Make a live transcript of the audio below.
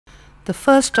The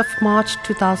 1st of March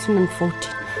 2014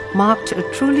 marked a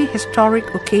truly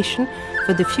historic occasion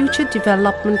for the future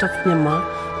development of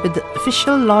Myanmar with the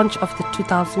official launch of the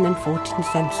 2014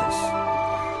 census.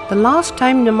 The last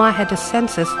time Myanmar had a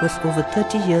census was over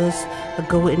 30 years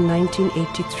ago in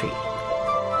 1983.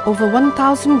 Over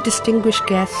 1,000 distinguished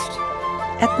guests,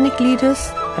 ethnic leaders,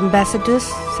 ambassadors,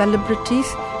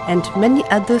 celebrities, and many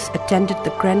others attended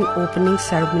the grand opening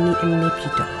ceremony in Nay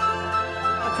Pyi Taw.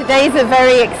 Today is a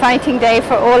very exciting day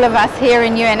for all of us here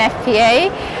in UNFPA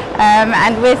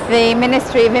and with the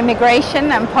Ministry of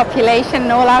Immigration and Population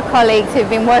and all our colleagues who've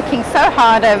been working so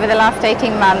hard over the last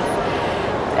 18 months.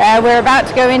 We're about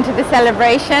to go into the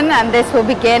celebration, and this will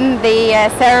begin, the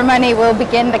ceremony will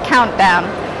begin the countdown,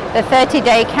 the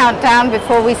 30-day countdown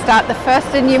before we start the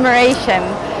first enumeration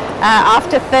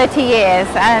after 30 years,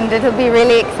 and it'll be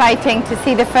really exciting to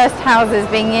see the first houses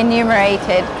being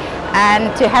enumerated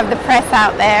and to have the press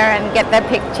out there and get their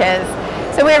pictures.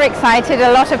 So we're excited.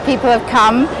 A lot of people have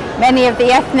come. Many of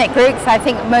the ethnic groups, I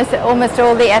think almost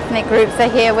all the ethnic groups are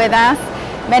here with us.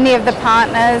 Many of the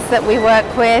partners that we work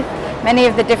with, many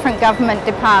of the different government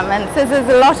departments. So there's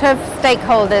a lot of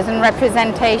stakeholders and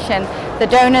representation.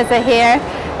 The donors are here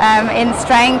in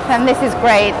strength, and this is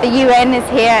great. The UN is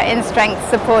here in strength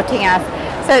supporting us.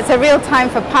 So it's a real time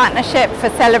for partnership,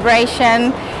 for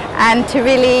celebration, and to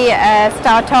really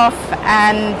start off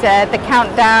and the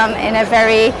countdown in a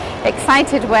very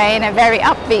excited way, in a very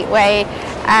upbeat way,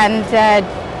 and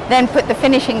then put the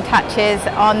finishing touches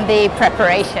on the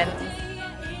preparation.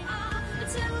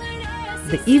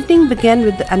 The evening began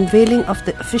with the unveiling of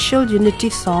the official unity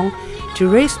song to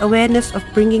raise awareness of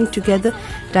bringing together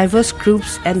diverse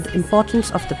groups and the importance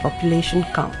of the population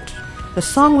count. The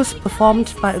song was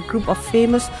performed by a group of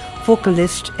famous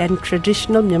vocalists and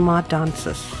traditional Myanmar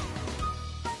dancers.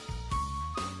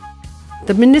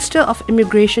 The Minister of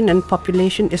Immigration and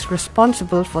Population is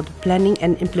responsible for the planning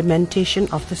and implementation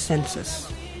of the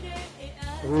census.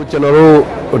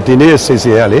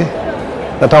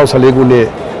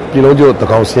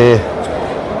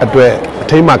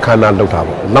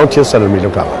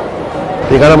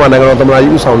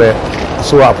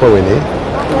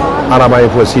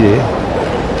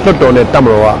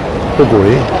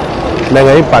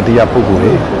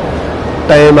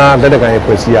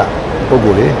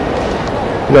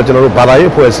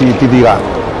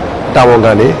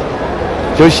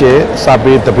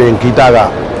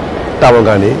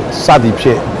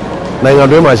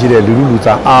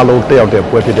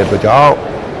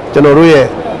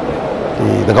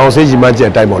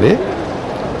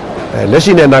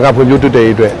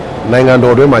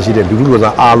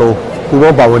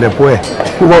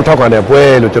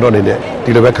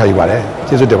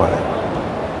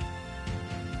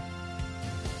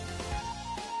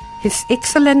 His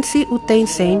Excellency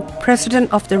Sein,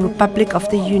 President of the Republic of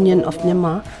the Union of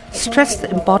Myanmar, stressed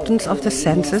the importance of the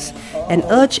census and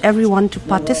urged everyone to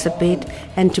participate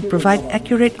and to provide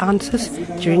accurate answers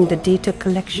during the data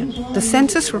collection. The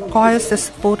census requires the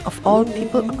support of all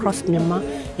people across Myanmar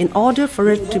in order for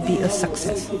it to be a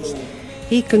success.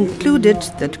 He concluded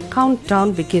that the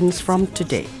countdown begins from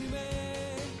today.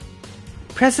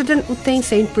 President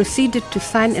Sein proceeded to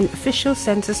sign an official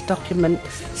census document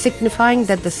signifying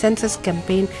that the census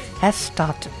campaign has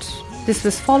started. This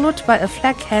was followed by a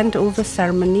flag handover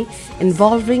ceremony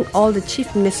involving all the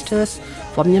chief ministers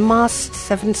for Myanmar's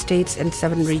 7 states and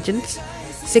 7 regions,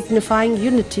 signifying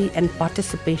unity and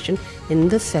participation in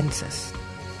the census.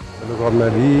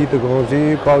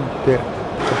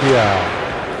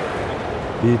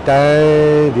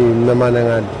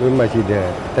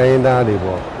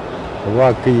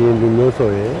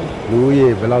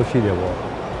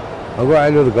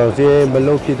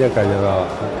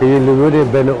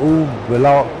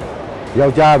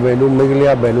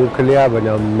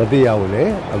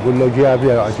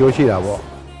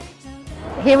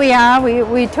 Here we are,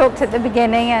 we talked at the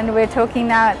beginning and we're talking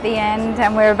now at the end,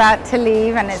 and we're about to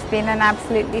leave, and it's been an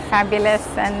absolutely fabulous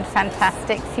and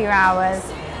fantastic few hours.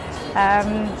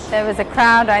 There was a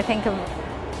crowd, I think, of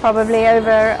probably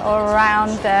over or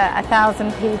around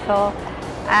 1,000 people,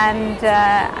 and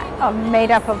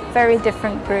made up of very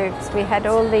different groups. We had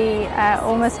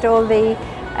almost all the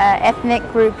ethnic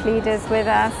group leaders with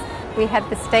us. We had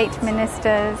the state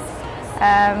ministers.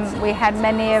 We had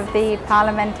many of the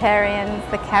parliamentarians,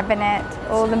 the cabinet,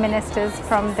 all the ministers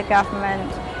from the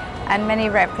government, and many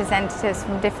representatives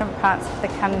from different parts of the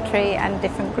country and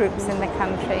different groups in the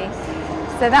country.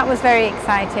 So that was very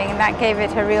exciting, and that gave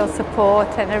it a real support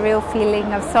and a real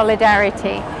feeling of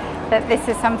solidarity, that this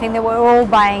is something that we're all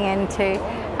buying into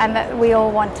and that we all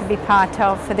want to be part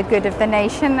of for the good of the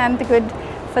nation and the good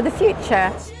for the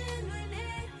future.